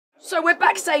So we're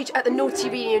backstage at the Naughty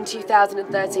Reunion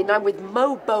 2013. I'm with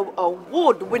Mobo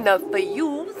Award winner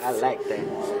Fuse. I like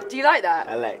that. Do you like that?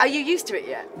 I like Are you used to it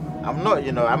yet? I'm not,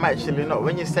 I'm actually not.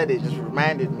 When you said it, just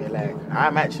reminded me, like,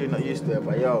 I'm actually not used to it,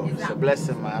 but yo, it's a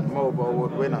blessing, man. Mobo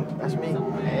Award winner, that's me.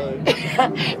 Hey.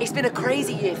 It's been a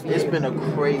crazy year for you. It's been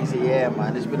a crazy year,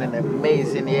 man. It's been an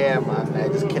amazing year, man.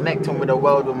 Like, just connecting with the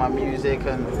world with my music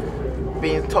and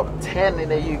being top 10 in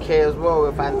the UK as well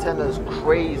with Antenna's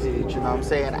crazy, do you know what I'm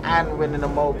saying? And winning the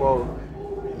Mobo,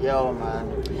 yo,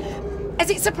 man. Has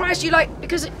it surprised you, like,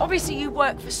 because obviously you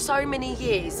work for so many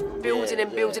years, building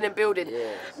and building and building,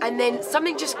 and then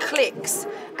something just clicks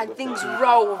and things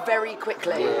roll very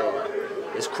quickly. Yeah,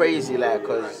 it's crazy, like,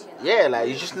 cause like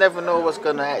you just never know what's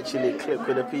gonna actually click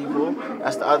with the people.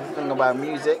 That's the other thing about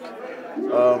music.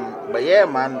 But yeah,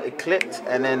 man, it clicked,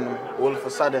 and then all of a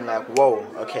sudden, like, whoa,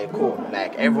 okay, cool.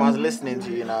 Like, everyone's listening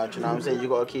to you now, do you know what I'm saying? You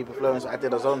gotta keep it flowing. So I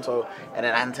did Ozonto, and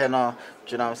then Antenna,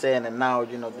 do you know what I'm saying? And now,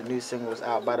 the new single's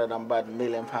out, Badder Than Bad, £1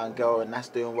 Million Girl, and that's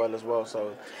doing well as well,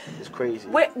 so it's crazy.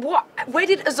 Where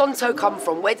did Ozonto come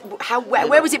from?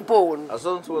 Where was it born?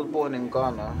 Ozonto was born in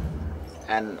Ghana,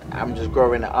 and I'm just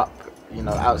growing it up,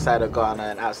 outside of Ghana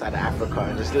and outside of Africa,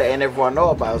 and just letting everyone know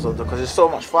about Ozonto, because it's so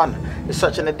much fun. It's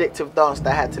such an addictive dance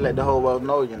that I had to let the whole world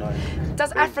know,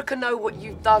 Does Africa know what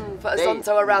you've done for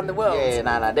Ozonto around the world? Yeah,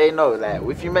 nah, they know. Like,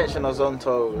 if you mention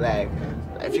Ozonto, like,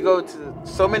 if you go to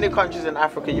so many countries in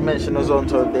Africa, you mention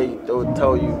Ozonto, they will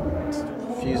tell you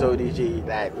Fuse ODG.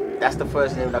 Like, that's the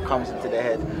first name that comes into their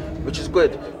head, which is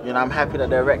good. I'm happy that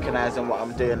they're recognizing what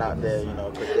I'm doing out there,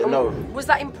 because they know. Was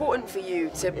that important for you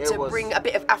to bring a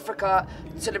bit of Africa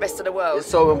to the rest of the world? It's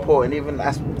so important. Even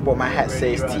that's what my hat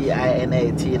says,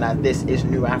 TINA, Tina, this is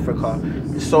New Africa.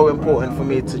 It's so important for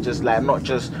me to just, like, not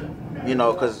just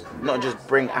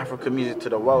bring African music to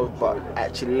the world, but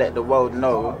actually let the world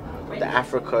know that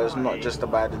Africa is not just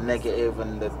about the negative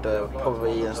and the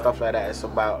poverty and stuff like that. It's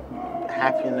about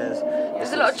happiness.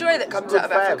 There's a lot of joy that comes out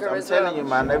of Africa as well. I'm telling you,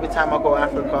 man, every time I go to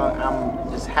Africa,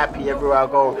 I'm just happy everywhere I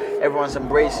go. Everyone's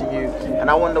embracing you, and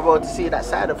I want the world to see that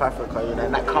side of Africa,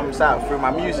 and that comes out through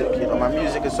my music. My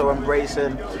music is so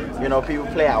embracing. People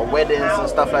play at weddings and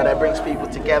stuff like that, brings people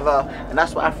together, and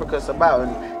that's what Africa's about.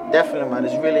 And definitely, man,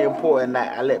 it's really important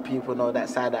that I let people know that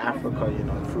side of Africa,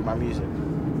 through my music.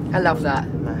 I love that.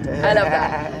 I love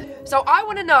that. So I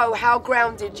want to know how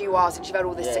grounded you are since you've had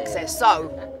all this success.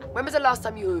 So, when was the last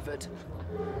time you hoovered?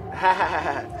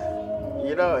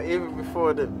 Even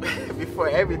before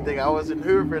everything, I wasn't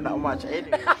hoovering that much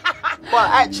anyway. But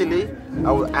actually,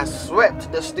 I swept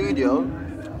the studio.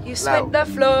 You swept the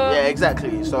floor. Yeah,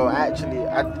 exactly. So actually,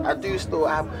 I do still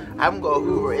have. I haven't got a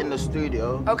hoover in the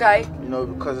studio. Okay.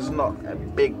 Because it's not a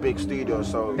big studio.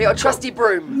 So. But your trusty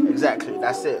broom. Exactly.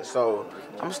 That's it. So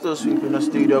I'm still sweeping the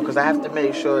studio because I have to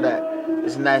make sure that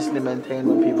it's nicely maintained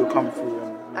when people come through.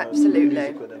 And, absolutely.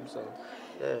 Music with them, so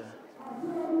yeah.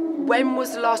 When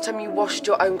was the last time you washed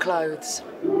your own clothes?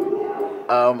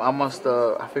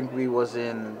 I think we was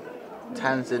in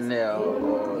Tanzania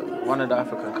or one of the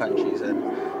African countries, and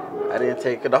I didn't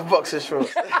take enough boxer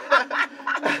shorts. So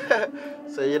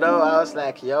I was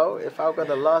like, yo, if I'm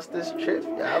gonna last this trip,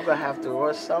 I'm gonna have to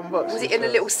wash some boxer Was it in a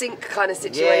little sink kind of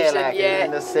situation? Yeah,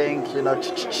 in the sink,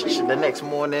 the next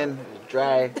morning,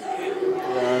 dry.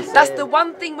 That's the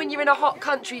one thing when you're in a hot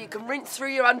country, you can rinse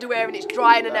through your underwear and it's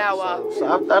dry in an hour. So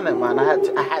I've done it, man. I had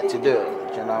to do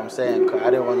it. Do you know what I'm saying? Cause I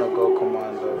didn't want to go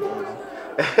commando.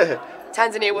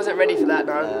 Tanzania wasn't ready for that,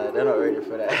 no. They're not ready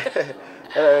for that.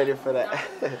 They're not ready for that.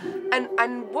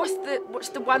 And what's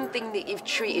the one thing that you've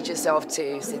treated yourself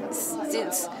to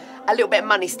since a little bit of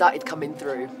money started coming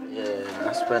through? Yeah,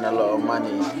 I spent a lot of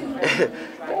money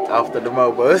after the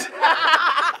Mobos.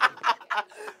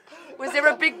 Was there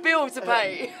a big bill to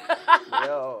pay?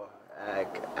 Yo,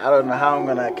 I don't know how I'm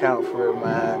gonna account for it,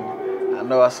 man. I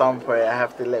know at some point I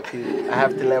have to let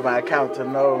my accountant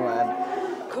know, man.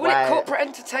 Call it corporate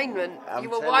entertainment.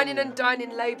 You were whining and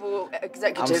dining label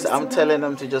executives. I'm telling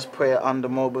them to just put it under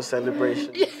Mobile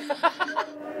Celebration.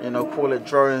 Call it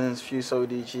Drawings, Fuse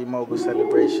ODG, Mobile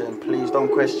Celebration. Please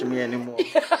don't question me anymore.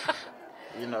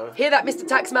 Hear that, Mr.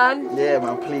 Taxman? Yeah,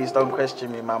 man, please don't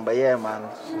question me, man. But yeah, man,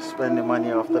 spending money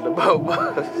after the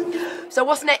Mobos. So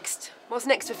what's next? What's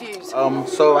next for Fuse?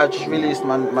 So I just released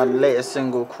my latest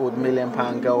single called £1 Million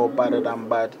Girl, Badder Than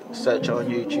Bad. Search it on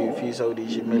YouTube, Fuse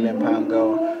ODG, £1 Million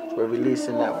Girl. We're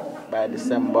releasing that by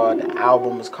December. The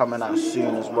album is coming out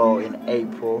soon as well in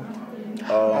April.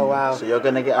 Oh wow! So you're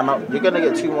gonna get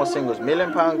 2 more singles, £1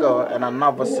 Million Girl and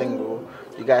another single.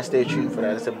 you guys stay tuned for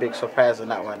that. It's a big surprise on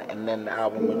that one, and then the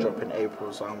album will drop in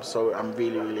April. So I'm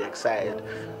really excited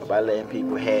about letting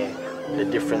people hear the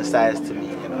different sides to me,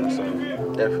 you know. So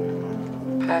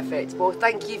definitely. Perfect. Well,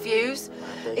 thank you, Fuse.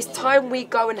 It's time we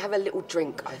go and have a little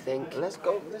drink, I think. Let's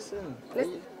go. Listen.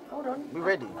 Hold on. We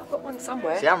ready? I've got one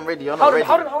somewhere. See, I'm ready. You're not ready.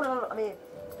 Hold on. I'm here.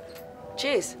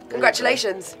 Cheers.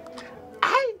 Congratulations.